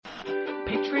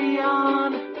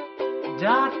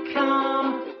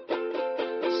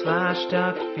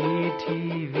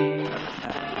Patreon.com/DuckFeedTV.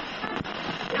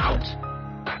 Out!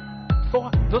 For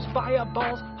those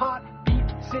fireballs, Heartbeat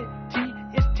City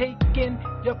is taking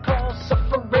your call,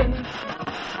 suffering.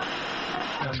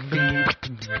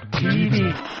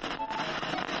 TV.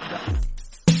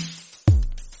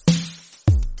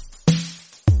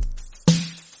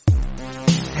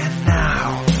 And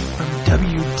now, from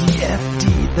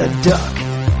WDFD The Duck,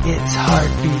 it's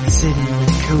Heartbeat City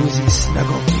with Cozy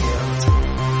Snugglefield.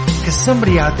 'Cause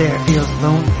somebody out there feels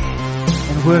lonely,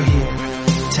 and we're here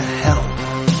to help.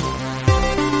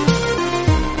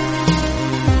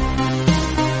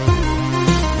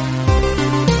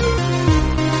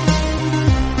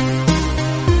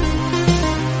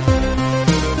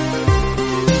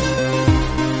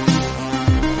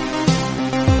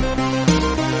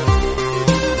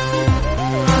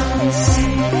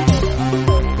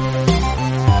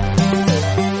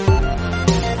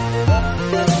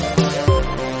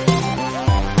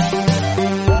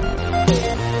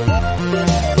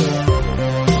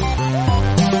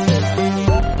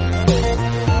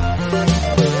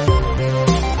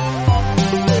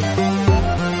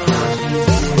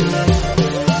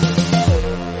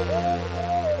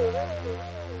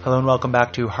 Welcome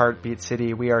back to Heartbeat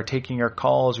City. We are taking your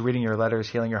calls, reading your letters,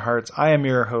 healing your hearts. I am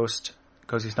your host,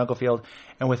 Cozy Snugglefield,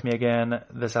 and with me again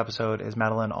this episode is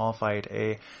Madeline Allfight,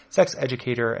 a sex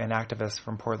educator and activist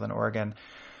from Portland, Oregon.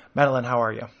 Madeline, how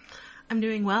are you? I'm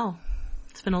doing well.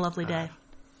 It's been a lovely day.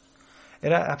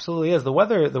 It absolutely is. The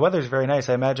weather's very nice.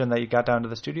 I imagine that you got down to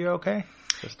the studio okay?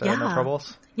 Just no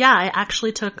troubles? Yeah, I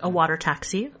actually took a water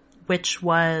taxi, which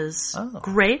was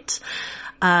great.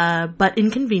 But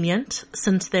inconvenient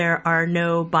since there are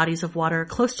no bodies of water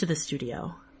close to the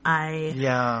studio. I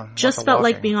just felt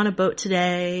like being on a boat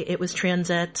today. It was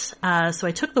transit. So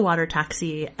I took the water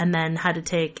taxi and then had to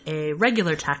take a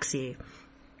regular taxi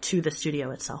to the studio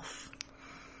itself.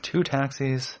 2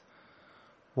 taxis,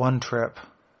 1 trip,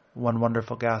 1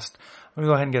 wonderful guest. Let me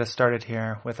go ahead and get us started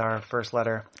here with our first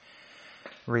letter.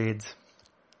 Reads,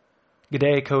 "Good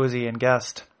day, Cozy and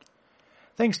guest.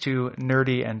 Thanks to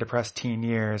nerdy and depressed teen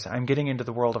years, I'm getting into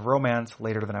the world of romance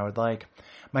later than I would like.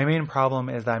 My main problem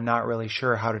is that I'm not really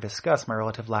sure how to discuss my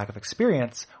relative lack of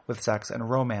experience with sex and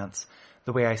romance.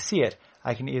 The way I see it,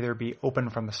 I can either be open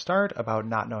from the start about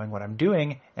not knowing what I'm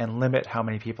doing and limit how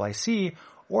many people I see,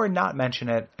 or not mention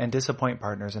it and disappoint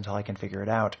partners until I can figure it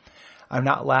out. I'm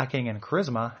not lacking in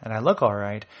charisma, and I look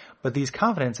alright, but these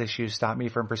confidence issues stop me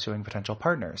from pursuing potential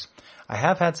partners. I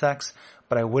have had sex,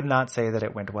 but I would not say that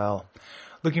it went well.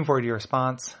 Looking forward to your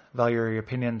response. Value your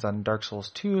opinions on Dark Souls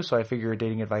 2, so I figure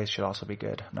dating advice should also be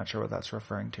good." I'm not sure what that's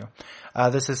referring to.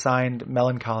 This is signed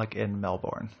Melancholic in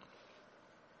Melbourne.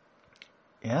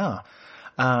 Yeah.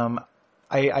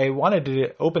 I wanted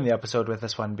to open the episode with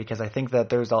this one because I think that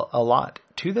there's a lot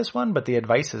to this one, but the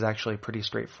advice is actually pretty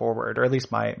straightforward, or at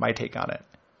least my take on it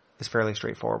is fairly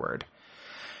straightforward.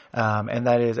 And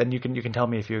that is, and you can tell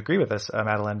me if you agree with this,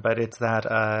 Madeline, but it's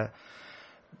that,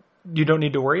 you don't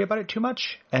need to worry about it too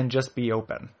much and just be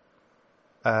open.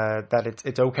 That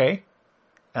it's okay.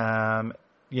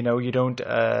 You don't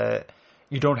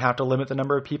have to limit the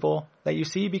number of people that you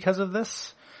see because of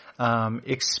this.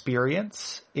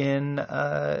 Experience in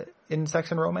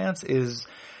sex and romance is,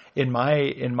 in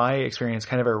my experience,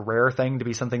 kind of a rare thing to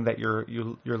be something that you're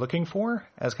looking for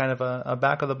as kind of a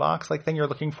back of the box like thing you're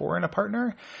looking for in a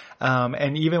partner.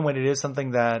 And even when it is something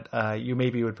that you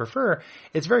maybe would prefer,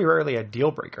 it's very rarely a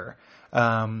deal breaker.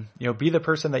 Be the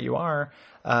person that you are,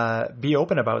 be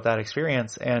open about that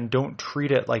experience, and don't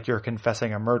treat it like you're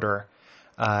confessing a murder.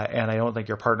 And I don't think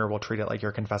your partner will treat it like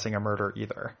you're confessing a murder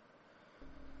either.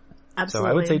 Absolutely.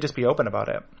 So I would say just be open about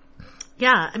it.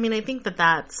 Yeah, I mean, I think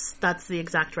that's the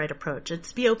exact right approach.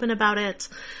 It's be open about it.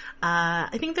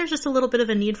 I think there's just a little bit of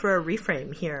a need for a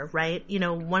reframe here, right?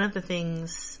 One of the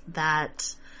things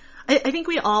that I think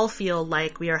we all feel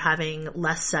like we are having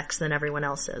less sex than everyone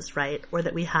else is, right? Or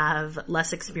that we have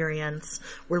less experience,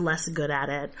 we're less good at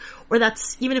it. Or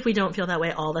that's, even if we don't feel that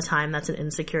way all the time, that's an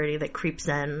insecurity that creeps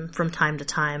in from time to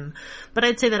time. But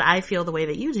I'd say that I feel the way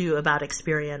that you do about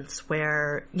experience,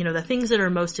 where, the things that are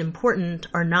most important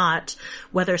are not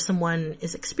whether someone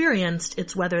is experienced,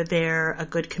 it's whether they're a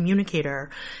good communicator,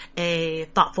 a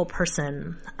thoughtful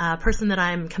person, a person that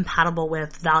I'm compatible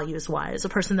with values-wise, a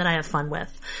person that I have fun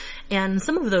with. And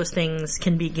some of those things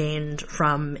can be gained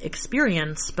from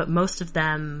experience, but most of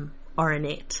them are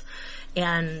innate.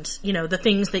 And, the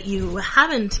things that you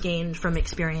haven't gained from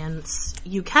experience,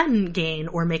 you can gain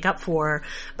or make up for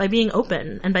by being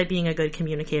open and by being a good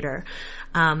communicator.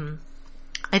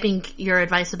 I think your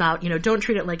advice about, don't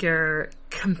treat it like you're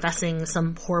confessing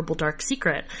some horrible dark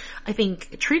secret. I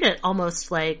think treat it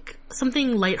almost like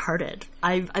something lighthearted.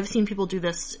 I've seen people do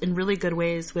this in really good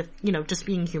ways with, just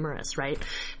being humorous, right?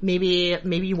 Maybe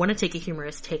you want to take a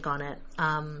humorous take on it.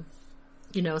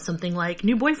 Something like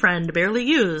new boyfriend, barely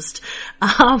used.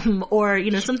 Or,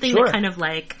 something Sure. that kind of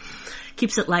like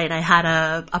keeps it light. I had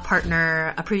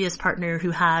a previous partner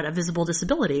who had a visible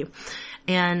disability.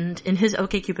 And in his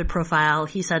OkCupid profile,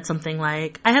 he said something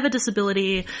like, I have a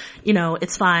disability,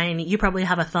 it's fine. You probably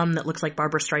have a thumb that looks like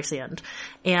Barbara Streisand.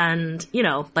 And,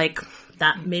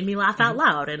 that made me laugh out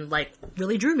loud and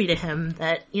really drew me to him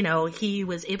that, he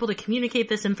was able to communicate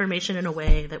this information in a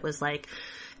way that was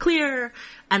clear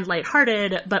and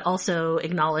lighthearted, but also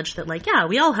acknowledge that yeah,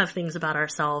 we all have things about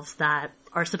ourselves that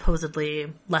are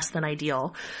supposedly less than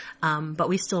ideal. But all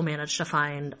of us still manage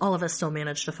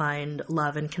to find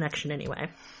love and connection anyway.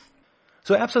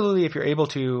 So absolutely, if you're able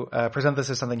to present this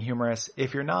as something humorous,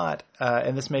 if you're not,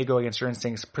 and this may go against your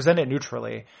instincts, present it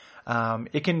neutrally.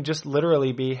 It can just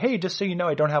literally be, hey, just so you know,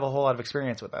 I don't have a whole lot of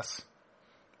experience with this.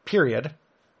 Period.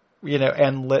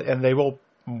 And they will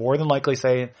more than likely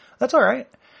say, that's all right.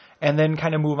 And then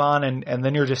kind of move on, and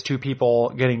then you're just two people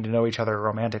getting to know each other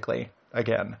romantically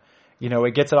again.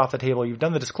 It gets it off the table. You've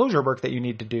done the disclosure work that you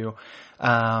need to do.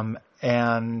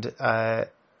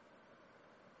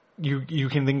 You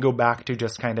can then go back to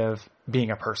just kind of being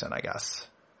a person, I guess,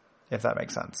 if that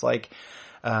makes sense.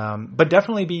 But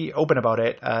definitely be open about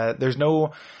it. There's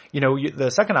no,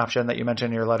 the second option that you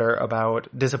mentioned in your letter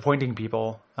about disappointing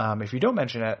people. If you don't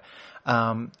mention it,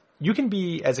 you can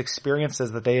be as experienced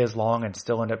as the day is long and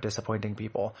still end up disappointing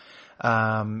people,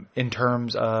 in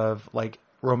terms of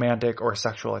romantic or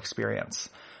sexual experience.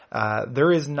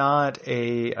 There is not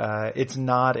it's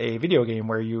not a video game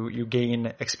where you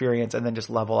gain experience and then just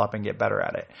level up and get better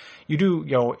at it. You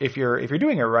do, if you're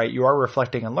doing it right, you are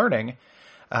reflecting and learning,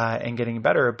 and getting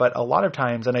better. But a lot of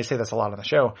times, and I say this a lot on the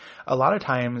show, a lot of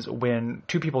times when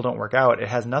two people don't work out, it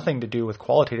has nothing to do with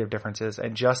qualitative differences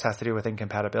and just has to do with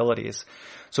incompatibilities.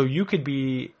 So you could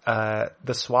be,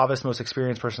 the suavest, most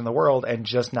experienced person in the world and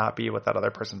just not be what that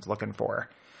other person's looking for.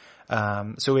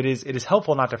 So it is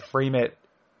helpful not to frame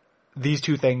these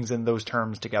two things in those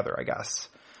terms together, I guess.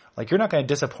 You're not going to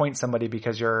disappoint somebody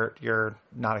because you're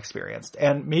not experienced.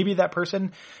 And maybe that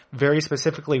person very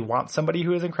specifically wants somebody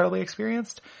who is incredibly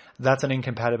experienced. That's an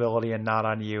incompatibility and not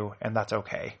on you, and that's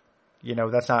okay.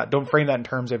 Don't frame that in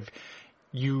terms of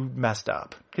you messed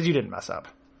up, because you didn't mess up.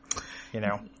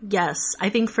 Yes. I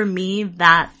think for me,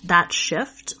 that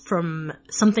shift from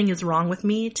something is wrong with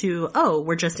me to, oh,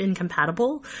 we're just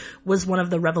incompatible was one of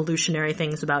the revolutionary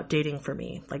things about dating for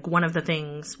me. One of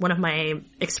my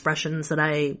expressions that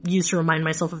I use to remind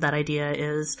myself of that idea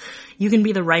is you can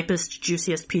be the ripest,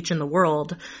 juiciest peach in the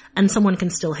world and someone can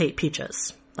still hate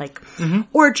peaches.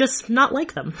 Or just not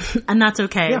like them. And that's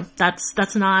okay. Yeah.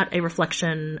 That's not a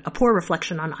poor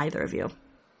reflection on either of you.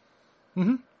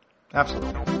 Mm-hmm.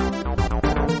 Absolutely.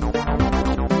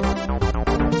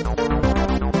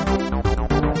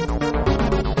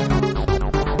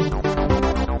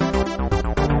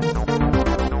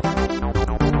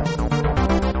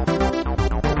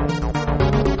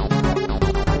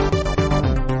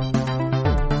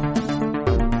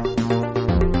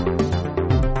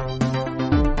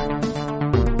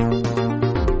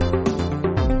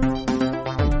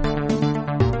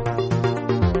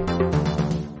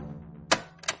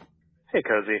 Hey,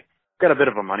 Cozy. Got a bit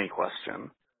of a money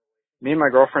question. Me and my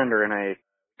girlfriend are in a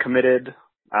committed,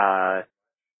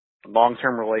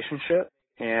 long-term relationship,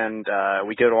 and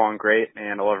we get along great,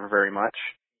 and I love her very much.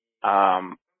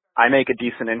 I make a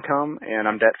decent income, and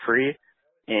I'm debt-free,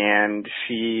 and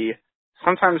she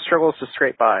sometimes struggles to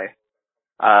scrape by.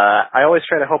 I always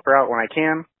try to help her out when I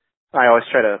can. I always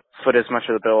try to foot as much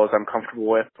of the bill as I'm comfortable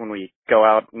with when we go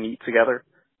out and eat together.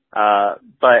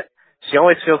 But she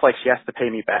always feels like she has to pay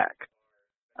me back.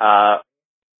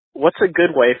 What's a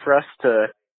good way for us to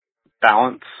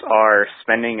balance our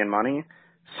spending and money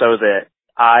so that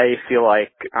I feel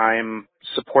like I'm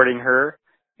supporting her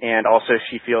and also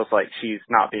she feels like she's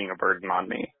not being a burden on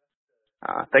me?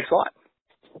 Thanks a lot.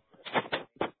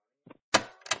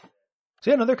 So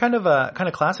yeah, another kind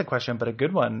of classic question, but a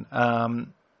good one.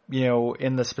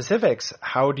 In the specifics,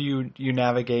 how do you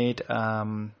navigate,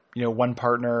 one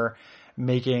partner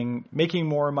making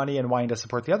more money and wanting to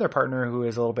support the other partner who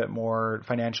is a little bit more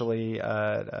financially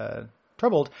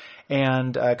troubled,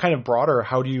 and kind of broader,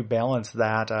 how do you balance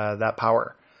that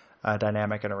power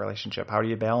dynamic in a relationship? How do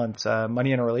you balance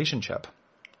money in a relationship?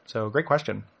 So great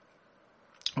question.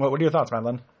 What are your thoughts,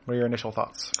 Madeline? What are your initial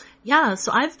thoughts? Yeah,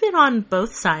 so I've been on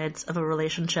both sides of a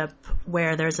relationship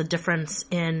where there's a difference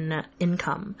in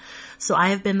income. So I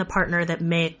have been the partner that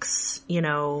makes,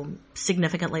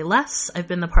 significantly less. I've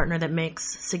been the partner that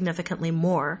makes significantly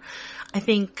more. I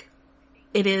think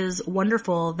it is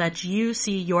wonderful that you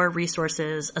see your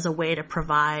resources as a way to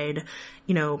provide,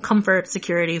 comfort,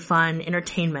 security, fun,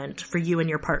 entertainment for you and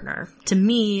your partner. To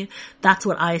me, that's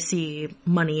what I see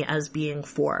money as being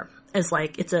for. As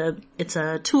like, it's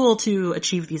a tool to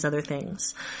achieve these other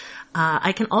things.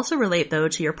 I can also relate though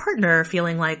to your partner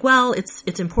feeling like, well,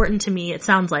 it's important to me. It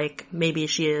sounds like maybe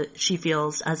she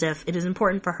feels as if it is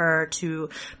important for her to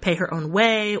pay her own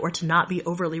way or to not be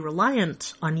overly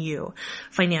reliant on you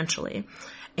financially.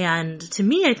 And to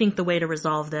me, I think the way to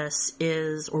resolve this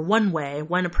is, or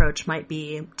one approach might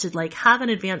be to like have an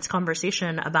advanced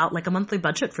conversation about like a monthly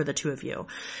budget for the two of you,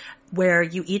 where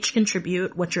you each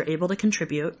contribute what you're able to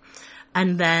contribute,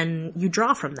 and then you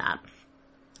draw from that.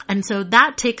 And so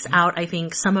that takes out, I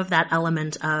think, some of that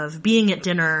element of being at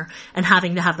dinner and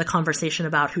having to have the conversation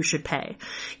about who should pay.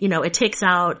 It takes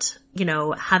out,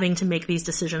 having to make these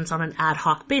decisions on an ad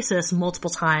hoc basis multiple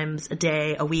times a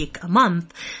day, a week, a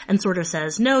month, and sort of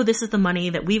says, no, this is the money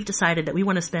that we've decided that we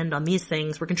want to spend on these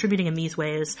things. We're contributing in these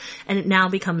ways, and it now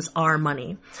becomes our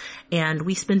money. And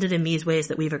we spend it in these ways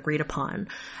that we've agreed upon.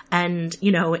 And,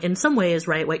 in some ways,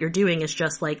 right, what you're doing is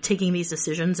just like taking these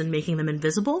decisions and making them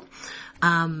invisible.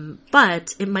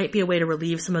 But it might be a way to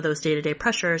relieve some of those day-to-day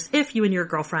pressures if you and your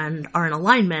girlfriend are in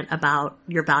alignment about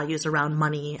your values around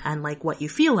money and like what you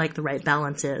feel like the right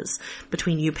balance is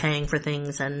between you paying for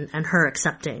things and her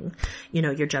accepting,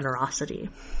 your generosity.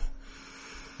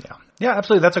 Yeah,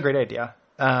 absolutely. That's a great idea.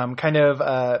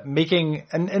 Making,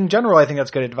 and in general, I think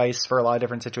that's good advice for a lot of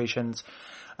different situations.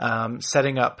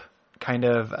 Setting up kind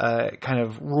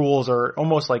of rules or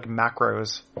almost like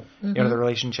macros, the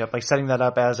relationship, like setting that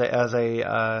up as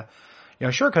a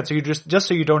shortcut. So you just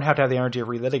so you don't have to have the energy of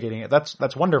relitigating it.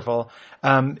 That's wonderful.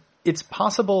 It's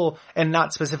possible, and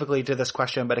not specifically to this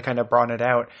question, but to kind of broaden it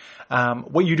out,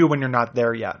 what you do when you're not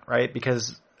there yet, right?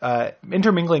 Because,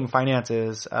 intermingling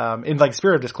finances, in like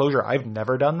spirit of disclosure, I've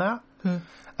never done that.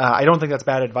 I don't think that's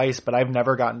bad advice, but I've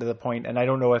never gotten to the point, and I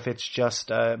don't know if it's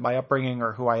just my upbringing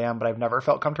or who I am, but I've never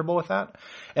felt comfortable with that.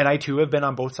 And I too have been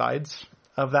on both sides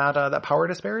of that power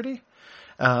disparity.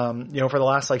 For the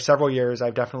last like several years,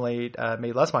 I've definitely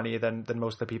made less money than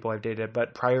most of the people I've dated.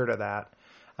 But prior to that,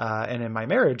 and in my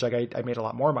marriage, like I made a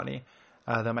lot more money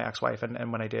than my ex-wife,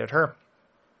 and when I dated her.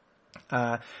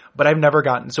 But I've never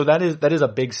gotten, so that is a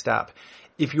big step.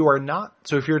 If you're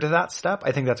to that step,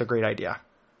 I think that's a great idea.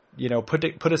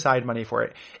 Put aside money for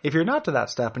it. If you're not to that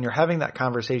step and you're having that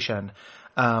conversation,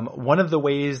 one of the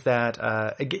ways that,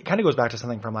 it kind of goes back to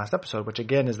something from last episode, which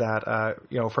again is that,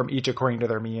 from each according to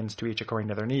their means to each according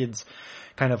to their needs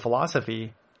kind of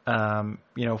philosophy,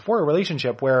 for a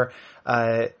relationship where,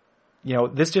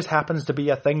 this just happens to be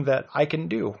a thing that I can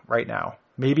do right now.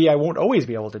 Maybe I won't always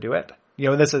be able to do it.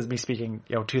 This is me speaking,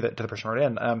 to the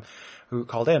person who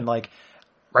called in, like,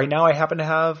 right now I happen to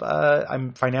have,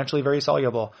 I'm financially very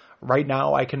soluble. Right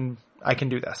now I can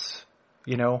do this,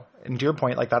 and to your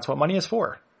point, like that's what money is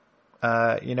for,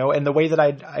 and the way that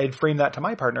I'd framed that to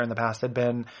my partner in the past had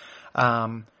been,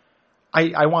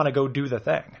 I want to go do the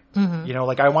thing,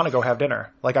 like I want to go have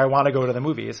dinner. Like I want to go to the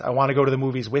movies. I want to go to the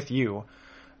movies with you.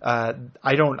 I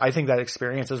think that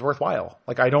experience is worthwhile.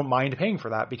 Like I don't mind paying for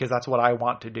that because that's what I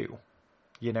want to do.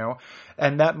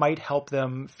 And that might help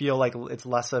them feel like it's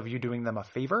less of you doing them a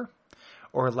favor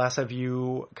or less of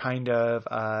you kind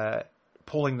of,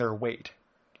 pulling their weight.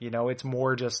 It's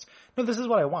more just, no, this is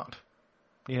what I want.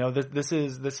 This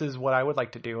is what I would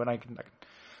like to do. And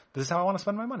this is how I want to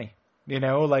spend my money,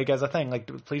 like as a thing, like,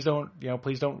 please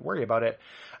don't worry about it.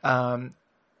 On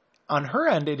her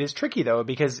end, it is tricky though,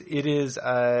 because it is,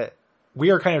 we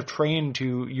are kind of trained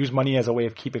to use money as a way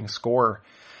of keeping score.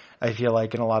 I feel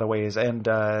like in a lot of ways, and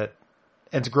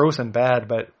it's gross and bad,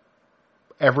 but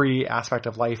every aspect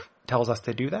of life tells us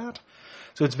to do that.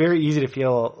 So it's very easy to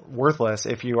feel worthless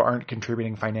if you aren't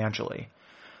contributing financially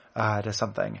to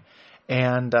something.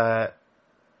 And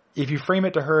if you frame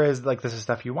it to her as like, this is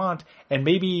stuff you want, and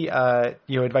maybe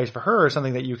advice for her or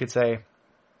something that you could say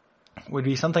would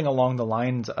be something along the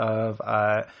lines of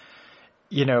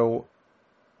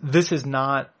this is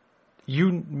not,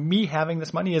 me having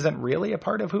this money isn't really a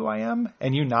part of who I am,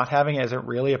 and you not having it isn't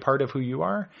really a part of who you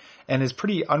are, and is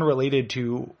pretty unrelated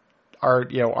to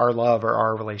our love or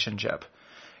our relationship.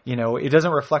 It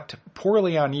doesn't reflect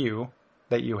poorly on you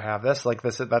that you have this, like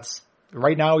this, that's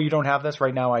right now you don't have this,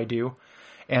 right now I do.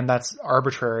 And that's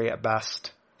arbitrary at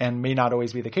best and may not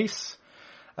always be the case.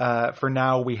 for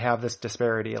now we have this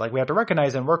disparity. Like we have to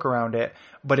recognize and work around it,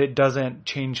 but it doesn't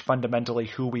change fundamentally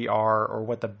who we are or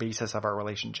what the basis of our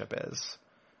relationship is,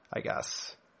 I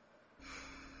guess.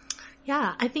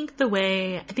 Yeah, I think the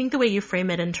way you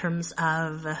frame it in terms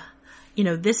of, you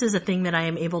know, this is a thing that I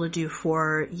am able to do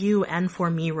for you and for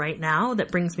me right now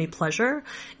that brings me pleasure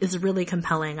is really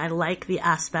compelling. I like the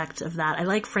aspect of that. I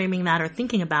like framing that or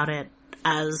thinking about it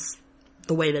as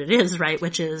the way that it is, right?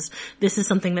 Which is, this is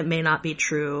something that may not be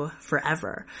true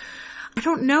forever. I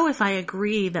don't know if I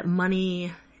agree that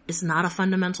money is not a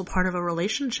fundamental part of a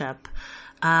relationship.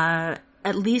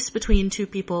 At least between two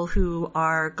people who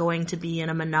are going to be in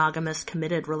a monogamous,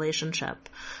 committed relationship.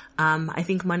 I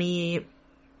think money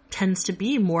tends to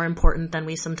be more important than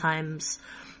we sometimes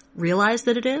realize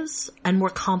that it is, and more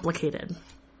complicated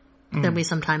than we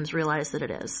sometimes realize that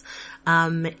it is.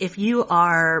 If you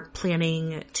are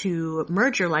planning to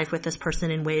merge your life with this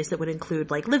person in ways that would include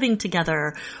like living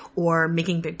together or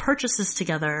making big purchases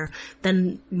together,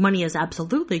 then money is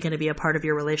absolutely going to be a part of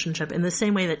your relationship in the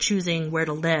same way that choosing where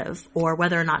to live or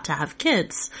whether or not to have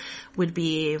kids would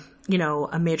be, you know,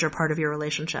 a major part of your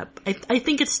relationship. I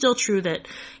think it's still true that,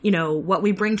 you know, what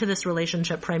we bring to this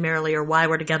relationship primarily or why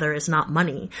we're together is not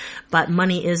money, but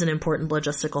money is an important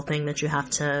logistical thing that you have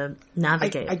to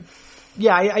navigate.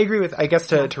 I agree with, I guess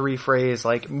to rephrase,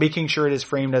 like making sure it is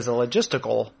framed as a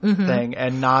logistical thing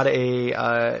and not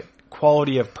a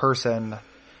quality of person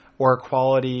or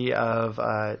quality of,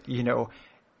 you know,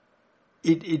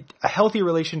 a healthy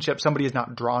relationship, somebody is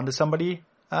not drawn to somebody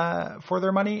for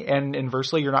their money, and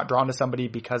inversely, you're not drawn to somebody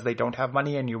because they don't have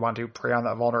money and you want to prey on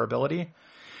that vulnerability.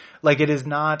 Like it is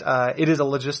not, it is a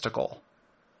logistical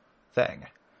thing.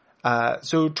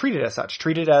 So treat it as such.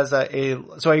 Treat it as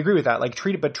so I agree with that. Like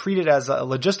treat it as a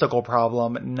logistical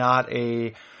problem, not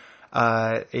a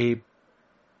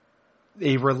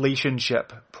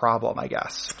relationship problem, I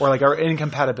guess, or like our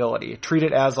incompatibility. Treat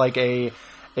it as like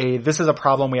this is a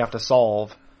problem we have to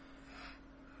solve.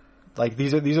 Like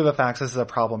these are the facts. This is a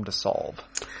problem to solve.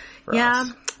 Yeah.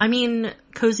 Us. I mean,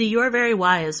 Cozy, you are very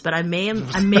wise, but I'm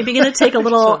maybe going to take a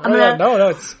little, I'm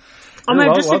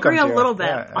going to disagree a little bit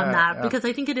on that because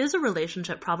I think it is a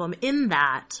relationship problem in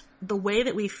that the way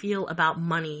that we feel about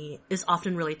money is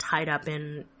often really tied up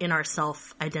in our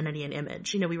self-identity and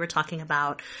image. You know, we were talking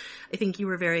about, I think you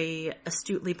were very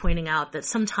astutely pointing out that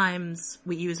sometimes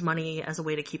we use money as a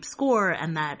way to keep score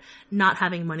and that not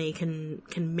having money can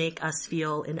make us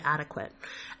feel inadequate.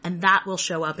 And that will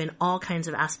show up in all kinds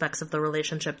of aspects of the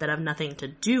relationship that have nothing to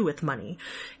do with money.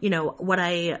 You know, what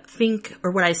I think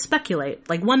or what I speculate,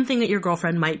 like one thing that your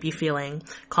girlfriend might be feeling,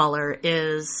 caller,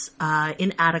 is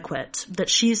inadequate, that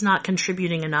she's not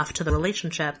contributing enough to the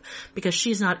relationship because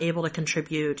she's not able to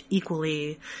contribute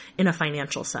equally in a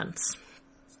financial sense.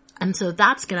 And so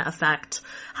that's going to affect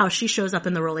how she shows up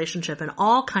in the relationship in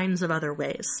all kinds of other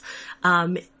ways.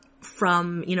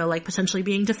 From, you know, like potentially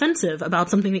being defensive about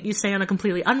something that you say on a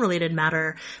completely unrelated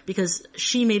matter because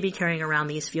she may be carrying around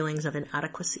these feelings of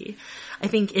inadequacy. I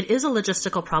think it is a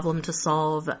logistical problem to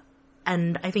solve.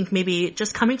 And I think maybe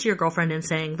just coming to your girlfriend and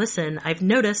saying, listen, I've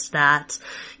noticed that,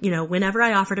 you know, whenever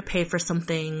I offer to pay for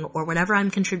something or whenever I'm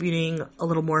contributing a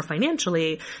little more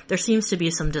financially, there seems to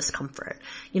be some discomfort.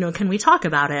 You know, can we talk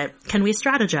about it? Can we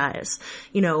strategize?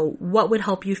 You know, what would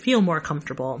help you feel more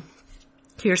comfortable?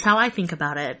 Here's how I think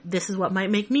about it. This is what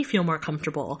might make me feel more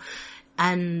comfortable.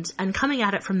 And coming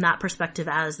at it from that perspective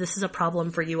as this is a problem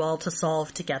for you all to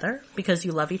solve together because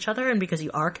you love each other and because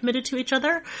you are committed to each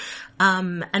other.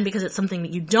 And because it's something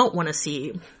that you don't want to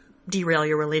see derail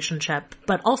your relationship,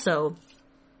 but also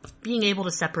being able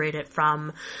to separate it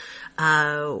from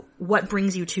what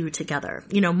brings you two together.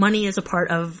 You know, money is a part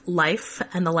of life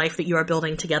and the life that you are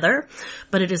building together,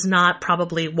 but it is not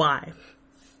probably why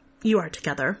you are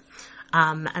together.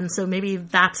 And so maybe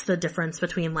that's the difference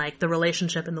between like the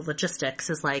relationship and the logistics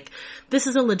is like, this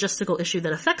is a logistical issue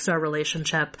that affects our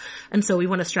relationship. And so we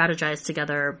want to strategize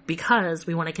together because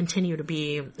we want to continue to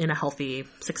be in a healthy,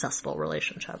 successful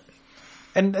relationship.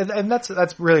 And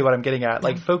that's really what I'm getting at.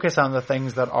 Like focus on the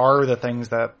things that are the things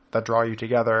that draw you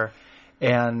together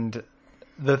and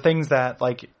the things that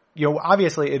like, you know,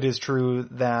 obviously it is true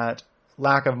that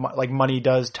lack of like money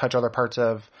does touch other parts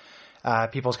of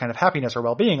people's kind of happiness or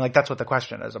well-being. Like that's what the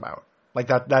question is about. Like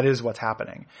that is what's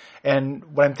happening. And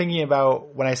what I'm thinking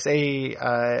about when I say,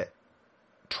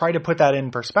 try to put that in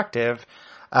perspective,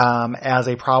 as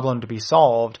a problem to be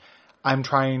solved, I'm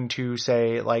trying to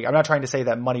say like, I'm not trying to say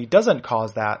that money doesn't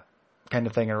cause that kind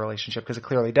of thing in a relationship because it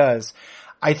clearly does.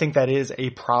 I think that is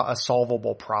a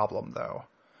solvable problem though.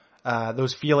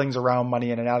 Those feelings around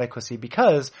money and inadequacy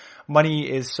because money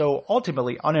is so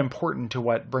ultimately unimportant to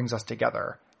what brings us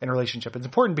together. in a relationship. It's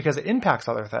important because it impacts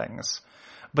other things,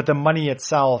 but the money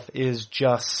itself is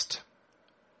just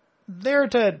there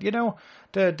to, you know,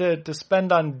 to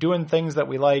spend on doing things that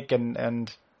we like and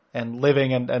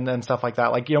living and stuff like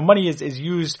that. Like, you know, money is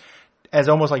used as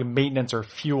almost like maintenance or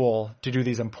fuel to do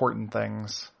these important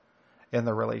things in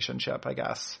the relationship, I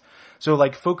guess. So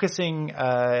like focusing,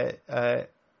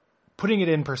 putting it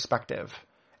in perspective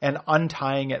and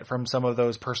untying it from some of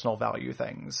those personal value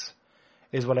things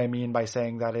is what I mean by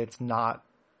saying that it's not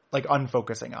like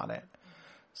unfocusing on it.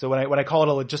 So when I call it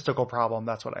a logistical problem,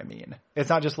 that's what I mean. It's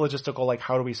not just logistical, like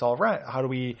how do we solve rent? How do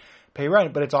we pay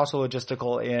rent? But it's also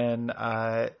logistical in,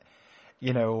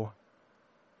 you know,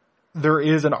 there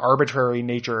is an arbitrary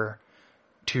nature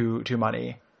to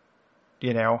money,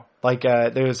 you know, like,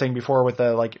 they were saying before with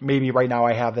the, like, maybe right now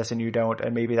I have this and you don't,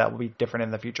 and maybe that will be different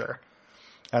in the future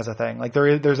as a thing. Like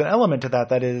there's an element to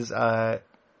that is,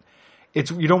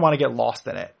 you don't want to get lost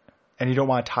in it and you don't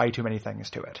want to tie too many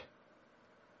things to it.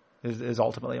 Is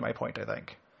ultimately my point, I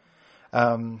think.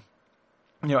 You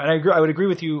know, and I would agree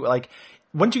with you, like,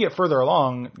 once you get further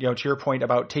along, you know, to your point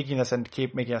about taking this and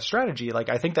keep making a strategy, like,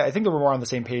 I think that we're more on the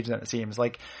same page than it seems.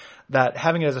 Like, that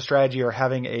having it as a strategy or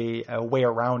having a way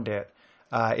around it,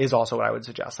 is also what I would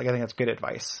suggest. Like, I think that's good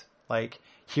advice. Like,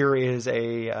 here's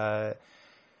how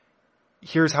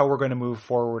we're going to move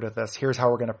forward with this. Here's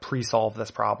how we're going to pre-solve this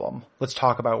problem. Let's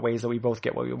talk about ways that we both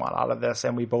get what we want out of this,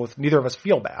 and neither of us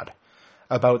feel bad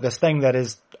about this thing that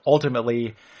is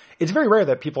ultimately, it's very rare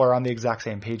that people are on the exact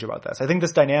same page about this. I think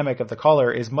this dynamic of the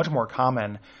caller is much more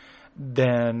common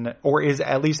or is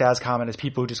at least as common as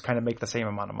people who just kind of make the same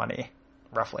amount of money,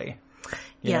 roughly.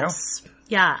 You know?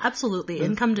 Yeah, absolutely.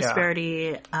 Income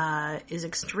disparity is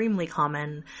extremely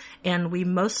common, and we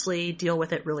mostly deal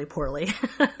with it really poorly.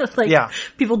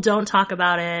 People don't talk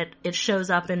about it. It shows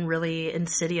up in really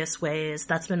insidious ways.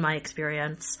 That's been my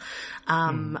experience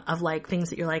of like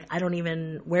things that you're like,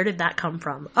 where did that come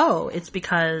from? Oh, it's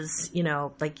because, you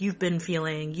know, like you've been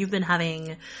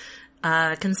having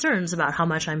concerns about how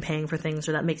much I'm paying for things,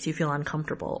 or that makes you feel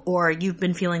uncomfortable, or you've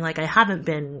been feeling like I haven't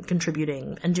been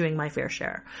contributing and doing my fair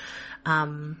share.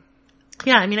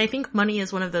 I think money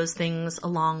is one of those things,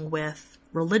 along with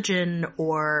religion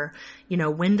or, you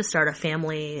know, when to start a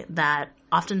family, that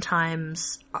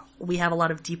oftentimes we have a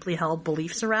lot of deeply held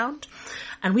beliefs around,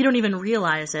 and we don't even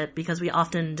realize it because we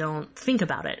often don't think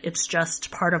about it. It's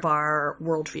just part of our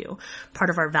worldview,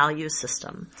 part of our value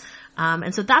system.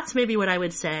 And so that's maybe what I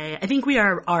would say. I think we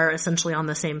are essentially on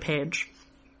the same page.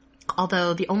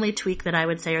 Although the only tweak that I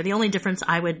would say, or the only difference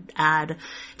I would add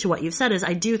to what you've said, is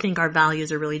I do think our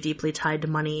values are really deeply tied to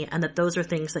money, and that those are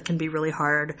things that can be really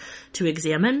hard to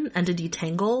examine and to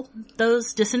disentangle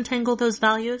those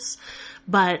values.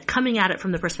 But coming at it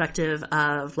from the perspective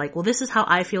of like, well, this is how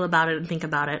I feel about it and think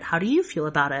about it. How do you feel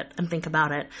about it and think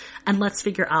about it? And let's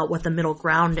figure out what the middle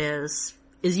ground is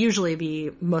usually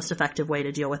the most effective way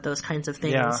to deal with those kinds of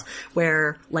things,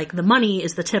 where like the money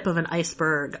is the tip of an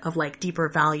iceberg of like deeper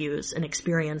values and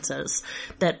experiences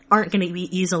that aren't going to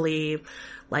be easily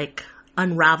like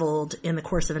unraveled in the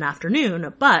course of an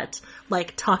afternoon, but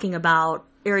like talking about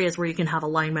areas where you can have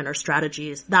alignment or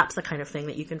strategies, that's the kind of thing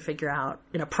that you can figure out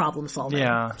in a problem solving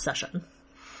session.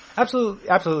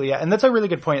 Absolutely. Yeah. And that's a really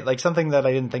good point. Like something that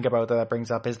I didn't think about that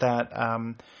brings up is that,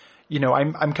 you know,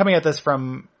 I'm coming at this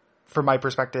from my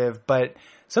perspective, but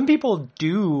some people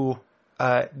do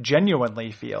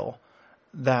genuinely feel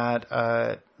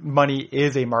that money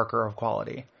is a marker of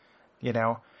quality, you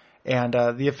know, and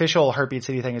the official Heartbeat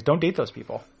City thing is don't date those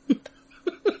people.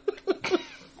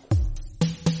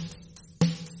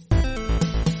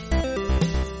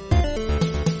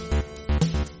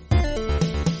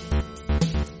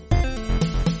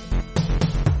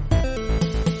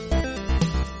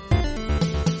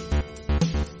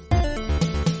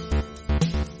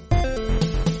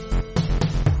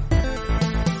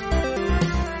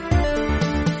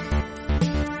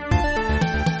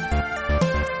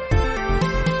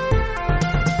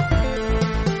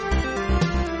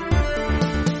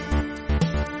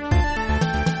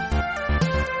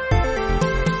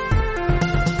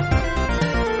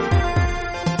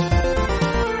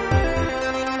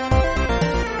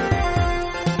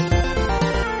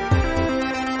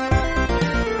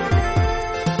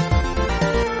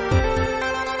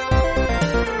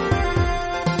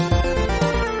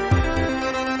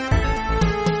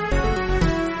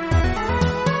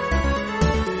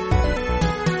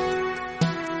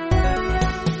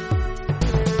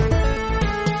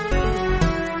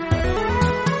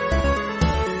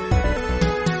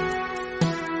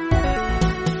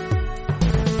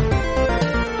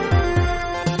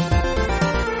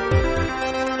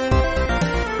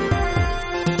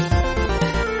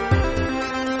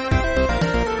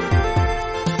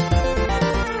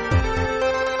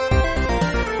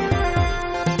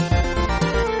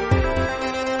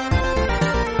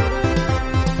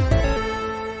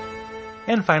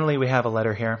 And finally, we have a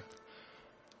letter here.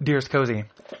 Dearest Cozy,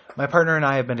 my partner and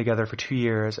I have been together for 2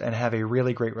 years and have a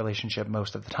really great relationship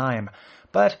most of the time,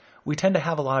 but we tend to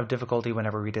have a lot of difficulty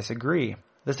whenever we disagree.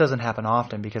 This doesn't happen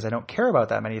often because I don't care about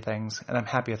that many things and I'm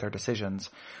happy with her decisions.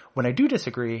 When I do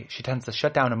disagree, she tends to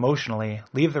shut down emotionally,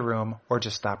 leave the room, or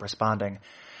just stop responding.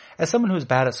 As someone who's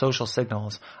bad at social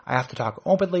signals, I have to talk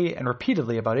openly and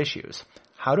repeatedly about issues.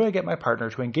 How do I get my partner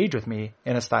to engage with me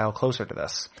in a style closer to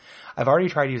this? I've already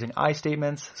tried using I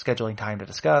statements, scheduling time to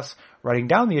discuss, writing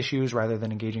down the issues rather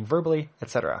than engaging verbally,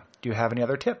 etc. Do you have any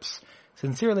other tips?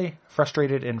 Sincerely,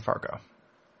 Frustrated in Fargo.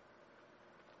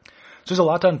 So there's a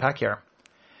lot to unpack here.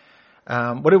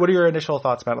 What are your initial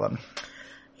thoughts, Madeline?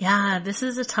 Yeah, this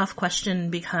is a tough question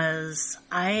because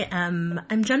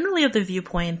I'm generally of the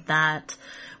viewpoint that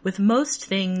with most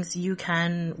things you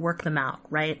can work them out,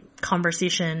 right?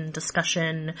 Conversation,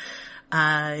 discussion,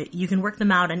 you can work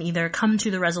them out and either come to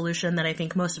the resolution that I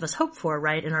think most of us hope for,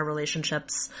 right, in our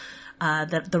relationships,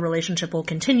 that the relationship will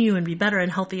continue and be better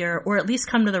and healthier, or at least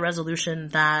come to the resolution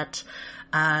that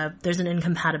there's an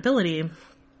incompatibility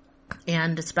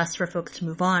and it's best for folks to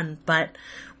move on. But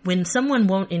when someone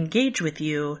won't engage with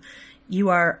you, you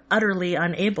are utterly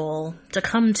unable to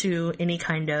come to any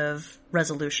kind of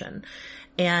resolution.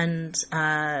 And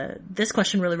this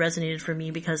question really resonated for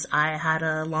me because I had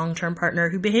a long-term partner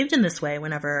who behaved in this way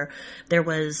whenever there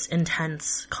was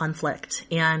intense conflict.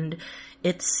 And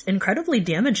it's incredibly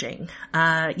damaging.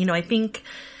 I think,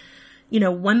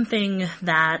 one thing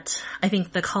that I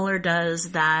think the color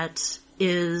does that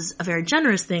is a very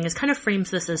generous thing is kind of frames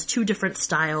this as two different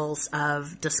styles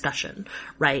of discussion,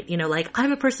 right?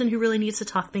 I'm a person who really needs to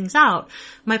talk things out.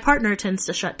 My partner tends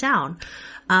to shut down.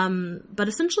 But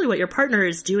essentially what your partner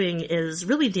is doing is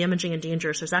really damaging and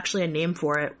dangerous. There's actually a name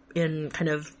for it in kind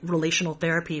of relational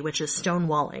therapy, which is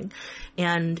stonewalling.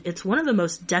 And it's one of the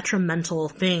most detrimental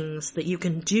things that you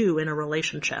can do in a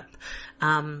relationship.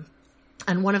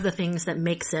 And one of the things that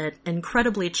makes it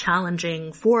incredibly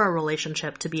challenging for a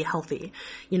relationship to be healthy.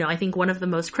 I think one of the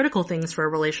most critical things for a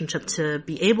relationship to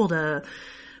be able to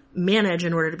manage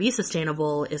in order to be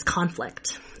sustainable is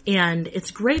conflict. And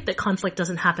it's great that conflict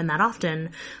doesn't happen that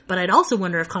often, but I'd also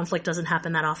wonder if conflict doesn't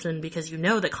happen that often because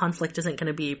that conflict isn't going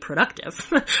to be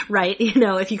productive, right?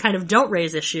 If you kind of don't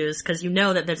raise issues because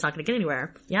that that's not going to get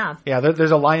anywhere. Yeah. Yeah,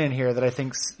 there's a line in here that I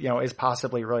think, is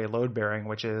possibly really load-bearing,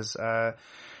 which is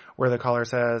where the caller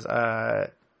says,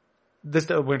 we're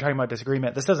talking about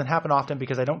disagreement. This doesn't happen often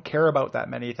because I don't care about that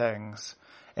many things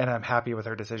and I'm happy with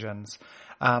her decisions.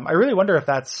 I really wonder if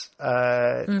that's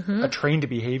a trained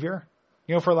behavior,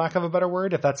 for lack of a better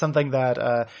word, if that's something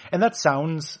that, and that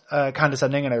sounds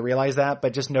condescending and I realize that,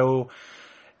 but just know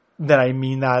that I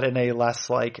mean that in a less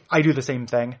I do the same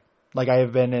thing. I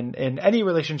have been in any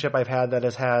relationship I've had that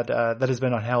has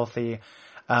been unhealthy.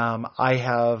 I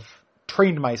have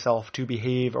trained myself to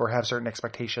behave or have certain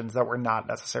expectations that were not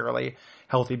necessarily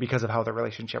healthy because of how the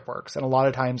relationship works. And a lot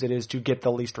of times it is to get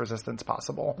the least resistance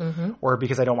possible or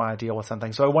because I don't want to deal with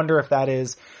something. So I wonder if that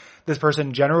is, this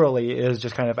person generally is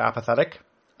just kind of apathetic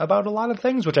about a lot of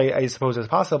things, which I suppose is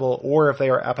possible, or if they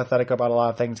are apathetic about a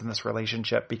lot of things in this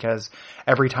relationship because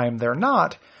every time they're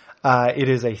not, it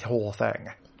is a whole thing.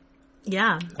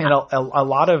 Yeah. And a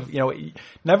lot of,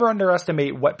 never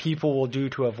underestimate what people will do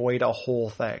to avoid a whole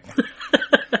thing.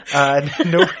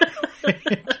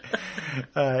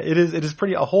 It is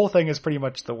pretty, a whole thing is pretty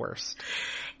much the worst.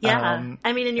 Yeah. And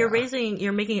I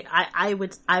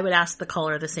would ask the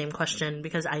caller the same question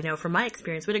because I know from my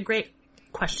experience, we had a great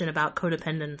question about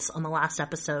codependence on the last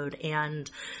episode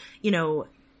and,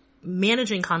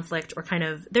 managing conflict or kind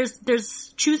of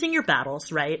there's choosing your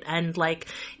battles, right? And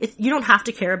you don't have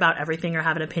to care about everything or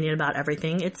have an opinion about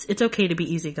everything. It's okay to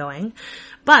be easygoing.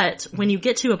 But when you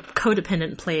get to a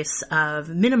codependent place of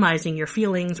minimizing your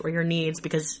feelings or your needs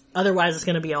because otherwise it's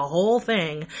going to be a whole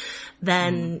thing,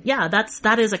 then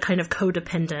that is a kind of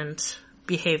codependent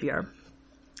behavior.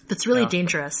 That's really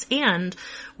dangerous. And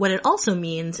what it also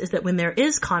means is that when there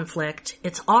is conflict,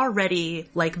 it's already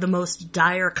the most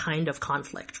dire kind of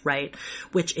conflict, right?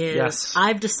 Which is,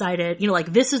 I've decided,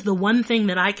 this is the one thing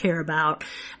that I care about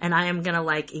and I am going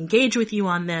to engage with you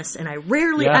on this and I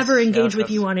rarely ever engage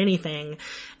with you on anything.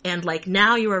 And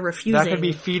now you are refusing. That could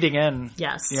be feeding in.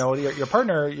 Yes. Your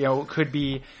partner, could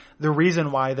be the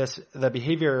reason why the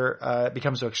behavior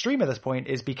becomes so extreme at this point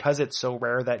is because it's so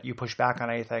rare that you push back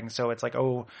on anything. So it's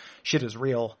oh, shit is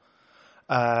real.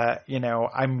 She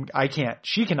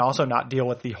can also not deal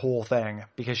with the whole thing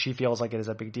because she feels like it is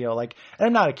a big deal. And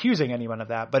I'm not accusing anyone of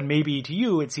that, but maybe to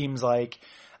you it seems like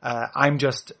I'm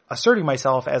just asserting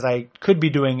myself as I could be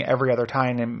doing every other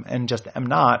time and just am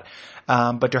not.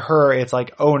 But to her it's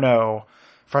oh no,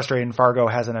 frustrated and Fargo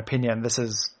has an opinion.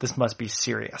 This must be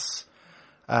serious.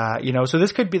 So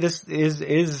this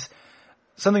is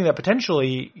something that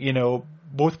potentially,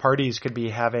 both parties could be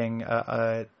having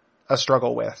a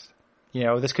struggle with.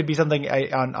 This could be something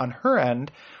on her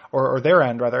end or their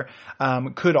end rather,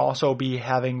 could also be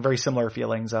having very similar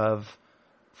feelings of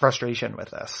frustration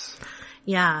with this.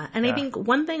 Yeah. And I think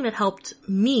one thing that helped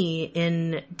me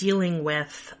in dealing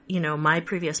with, my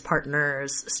previous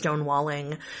partner's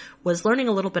stonewalling was learning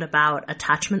a little bit about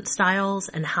attachment styles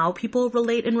and how people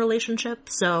relate in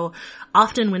relationships. So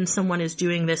often when someone is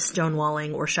doing this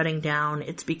stonewalling or shutting down,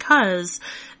 it's because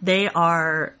they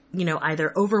are,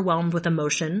 either overwhelmed with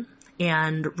emotion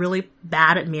and really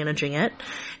bad at managing it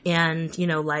and,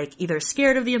 either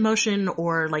scared of the emotion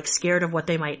or scared of what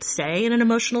they might say in an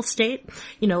emotional state.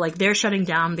 They're shutting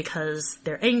down because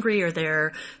they're angry or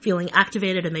they're feeling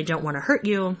activated and they don't want to hurt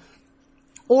you.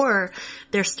 Or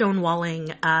they're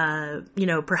stonewalling,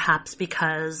 perhaps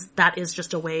because that is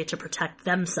just a way to protect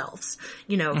themselves,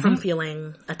 from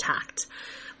feeling attacked.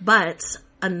 But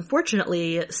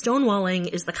unfortunately, stonewalling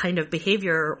is the kind of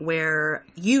behavior where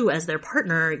you, as their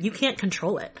partner, you can't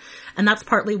control it. And that's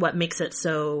partly what makes it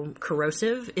so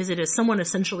corrosive, is it is someone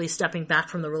essentially stepping back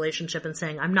from the relationship and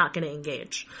saying, I'm not going to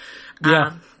engage.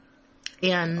 Yeah.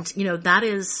 That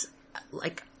is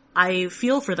I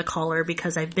feel for the caller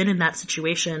because I've been in that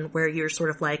situation where you're sort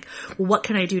of like, well, what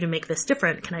can I do to make this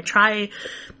different? Can I try,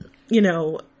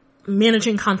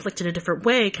 managing conflict in a different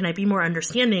way? Can I be more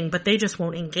understanding? But they just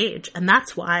won't engage. And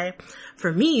that's why,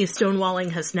 for me, stonewalling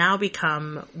has now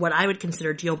become what I would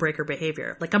consider deal breaker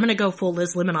behavior. I'm going to go full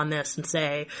Liz Lemon on this and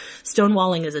say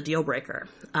stonewalling is a deal breaker,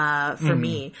 for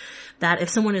me. That if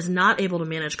someone is not able to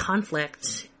manage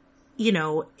conflict,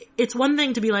 it's one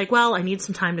thing to be like, well, I need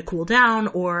some time to cool down,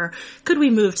 or could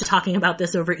we move to talking about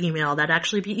this over email? That'd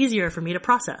actually be easier for me to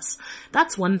process.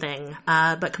 That's one thing.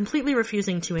 But completely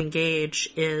refusing to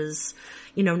engage is,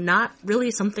 not really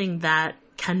something that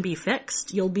can be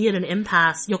fixed. You'll be at an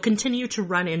impasse. You'll continue to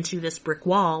run into this brick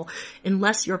wall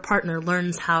unless your partner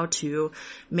learns how to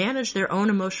manage their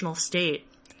own emotional state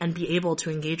and be able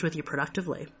to engage with you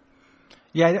productively.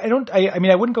 Yeah,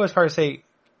 I wouldn't go as far as say,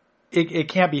 it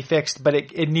can't be fixed, but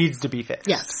it needs to be fixed.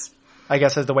 Yes. I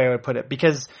guess is the way I would put it.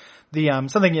 Because the,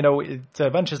 something, it's a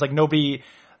bunch is nobody,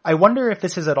 I wonder if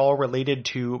this is at all related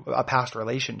to a past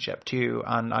relationship too,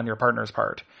 on your partner's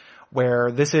part,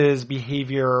 where this is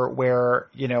behavior where,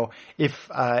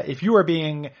 if you are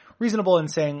being reasonable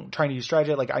and trying to use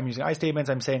strategy, I'm using I statements,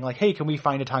 I'm saying hey, can we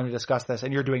find a time to discuss this?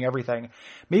 And you're doing everything.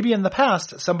 Maybe in the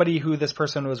past, somebody who this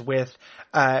person was with,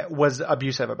 was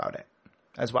abusive about it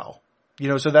as well.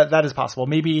 So that is possible.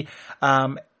 Maybe,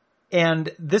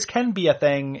 and this can be a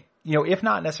thing, if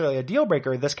not necessarily a deal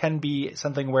breaker, this can be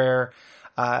something where,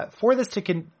 for this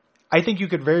to I think you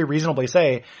could very reasonably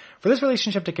say, for this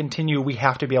relationship to continue, we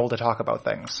have to be able to talk about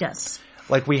things. Yes.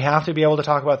 We have to be able to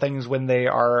talk about things when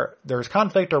there's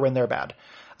conflict or when they're bad.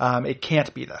 It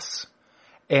can't be this.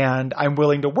 And I'm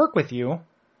willing to work with you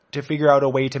to figure out a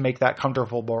way to make that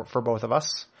comfortable for both of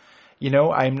us.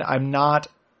 I'm not,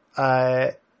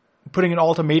 putting an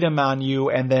ultimatum on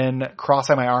you and then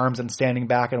crossing my arms and standing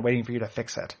back and waiting for you to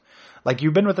fix it.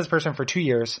 You've been with this person for 2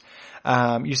 years.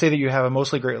 You say that you have a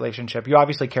mostly great relationship. You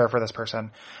obviously care for this person.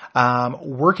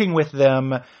 Working with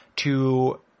them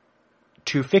to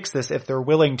fix this, if they're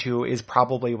willing to, is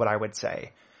probably what I would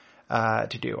say,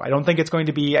 to do. I don't think it's going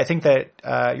to be, I think that,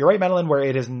 you're right, Madeline, where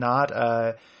it is not,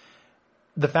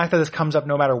 the fact that this comes up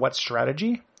no matter what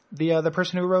strategy the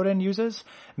person who wrote in uses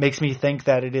makes me think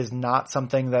that it is not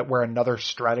something that where another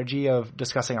strategy of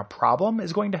discussing a problem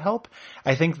is going to help.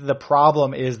 I think the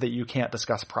problem is that you can't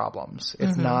discuss problems.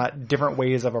 It's not different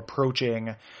ways of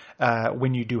approaching,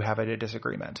 when you do have a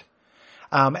disagreement.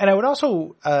 And I would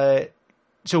also,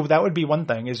 so that would be one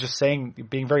thing, is just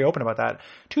being very open about that.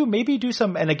 Two, maybe do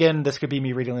some, and again, this could be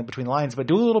me reading in between the lines, but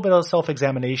do a little bit of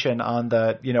self-examination on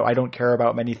I don't care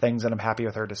about many things and I'm happy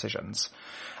with her decisions.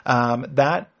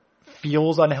 That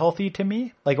feels unhealthy to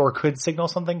me, or could signal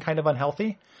something kind of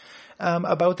unhealthy,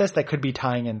 about this that could be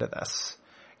tying into this.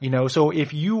 So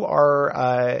if you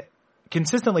are,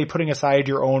 consistently putting aside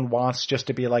your own wants just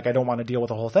to be I don't want to deal with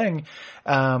the whole thing,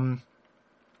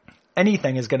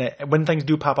 anything is when things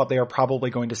do pop up, they are probably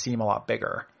going to seem a lot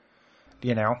bigger,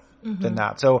 than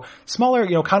that. So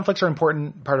smaller, conflicts are an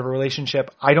important part of a relationship.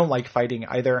 I don't like fighting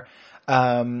either.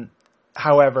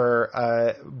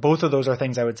 However, both of those are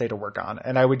things I would say to work on.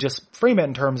 And I would just frame it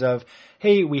in terms of,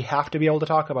 hey, we have to be able to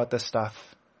talk about this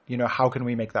stuff. How can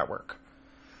we make that work?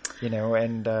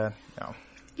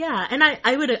 Yeah, and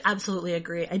I would absolutely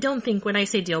agree. I don't think when I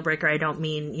say deal breaker, I don't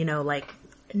mean,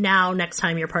 now next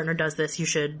time your partner does this, you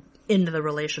should into the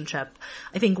relationship.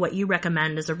 I think what you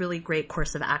recommend is a really great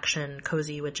course of action,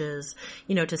 Cozy, which is,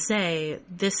 you know, to say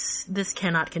this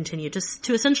cannot continue, just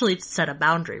to essentially set a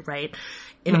boundary, right?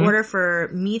 In order for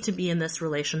me to be in this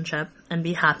relationship and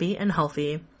be happy and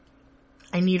healthy,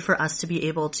 I need for us to be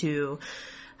able to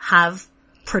have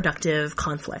productive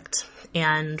conflict,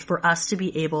 and for us to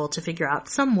be able to figure out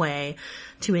some way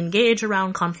to engage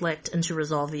around conflict and to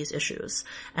resolve these issues.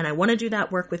 And I want to do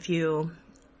that work with you.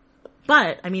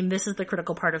 But, I mean, this is the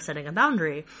critical part of setting a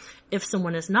boundary. If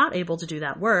someone is not able to do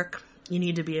that work, you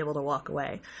need to be able to walk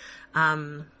away.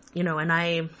 You know, and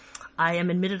I am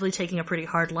admittedly taking a pretty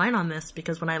hard line on this,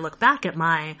 because when I look back at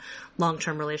my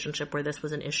long-term relationship where this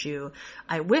was an issue,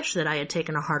 I wish that I had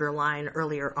taken a harder line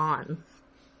earlier on.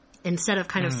 Instead of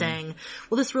kind of saying,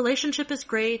 well, this relationship is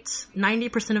great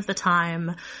 90% of the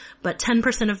time, but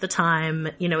 10% of the time,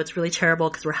 you know, it's really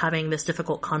terrible because we're having this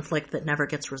difficult conflict that never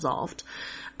gets resolved.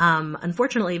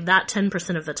 Unfortunately, that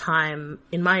 10% of the time,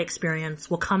 in my experience,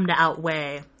 will come to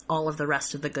outweigh all of the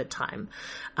rest of the good time.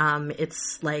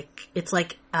 It's like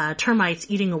termites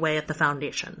eating away at the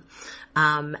foundation.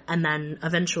 And then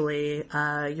eventually,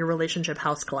 your relationship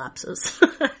house collapses.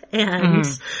 And,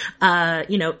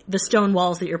 you know, the stone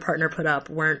walls that your partner put up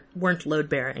weren't load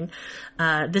bearing.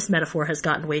 This metaphor has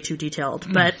gotten way too detailed,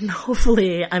 but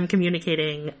hopefully I'm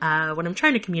communicating, what I'm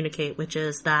trying to communicate, which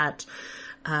is that,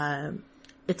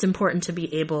 it's important to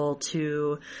be able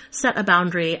to set a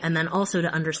boundary, and then also to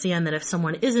understand that if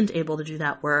someone isn't able to do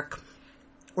that work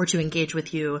or to engage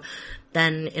with you,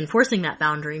 then enforcing that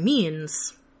boundary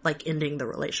means like ending the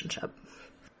relationship.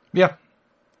 Yeah.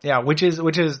 Yeah. Which is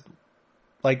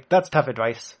like, that's tough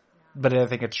advice, but I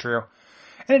think it's true.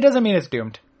 And it doesn't mean it's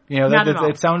doomed. You know,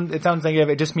 it sounds negative.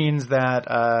 It just means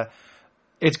that,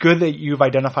 it's good that you've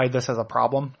identified this as a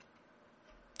problem.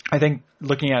 I think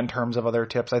looking at in terms of other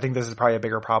tips, I think this is probably a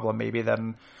bigger problem maybe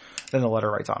than the letter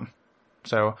writes on.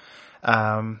 So,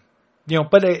 you know,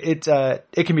 but it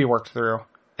can be worked through,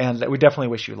 and we definitely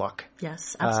wish you luck.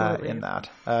 Yes, absolutely. In that.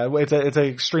 It's an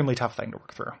extremely tough thing to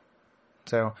work through.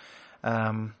 So,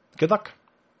 good luck.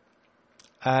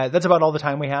 That's about all the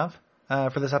time we have,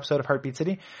 for this episode of Heartbeat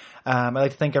City. I'd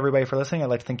like to thank everybody for listening. I'd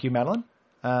like to thank you, Madeline,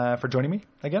 for joining me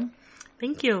again.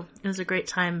 Thank you. It was a great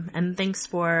time. And thanks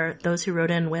for those who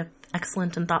wrote in with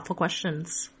excellent and thoughtful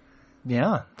questions.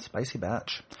 Yeah, spicy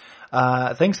batch.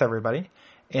 Thanks, everybody.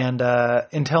 And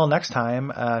until next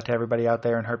time, to everybody out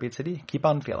there in Heartbeat City, keep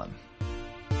on feeling.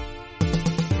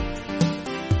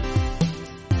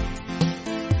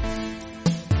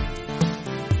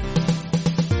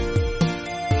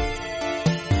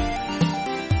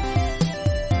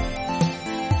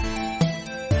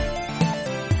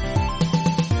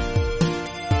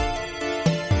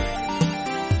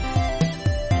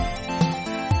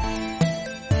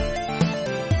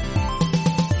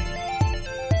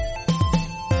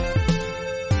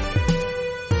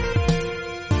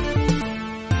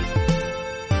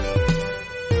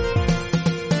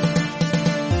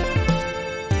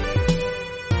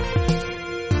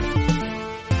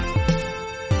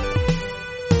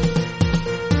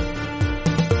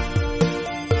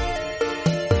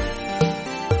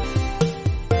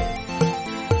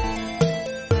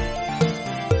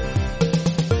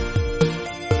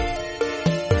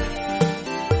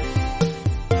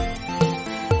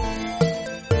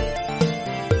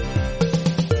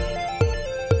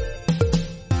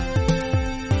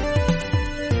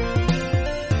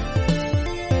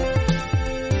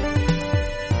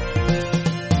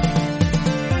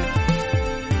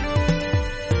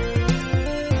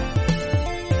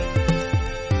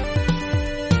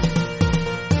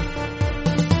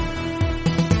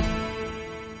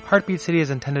 Heartbeat City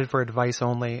is intended for advice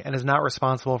only and is not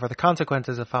responsible for the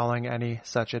consequences of following any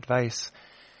such advice.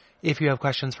 If you have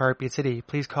questions for Heartbeat City,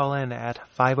 please call in at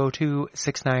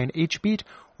 502-69-HBEAT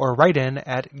or write in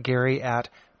at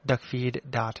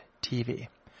gary@duckfeed.tv.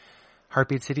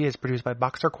 Heartbeat City is produced by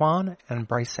Boxer Kwan and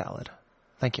Bryce Salad.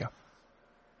 Thank you.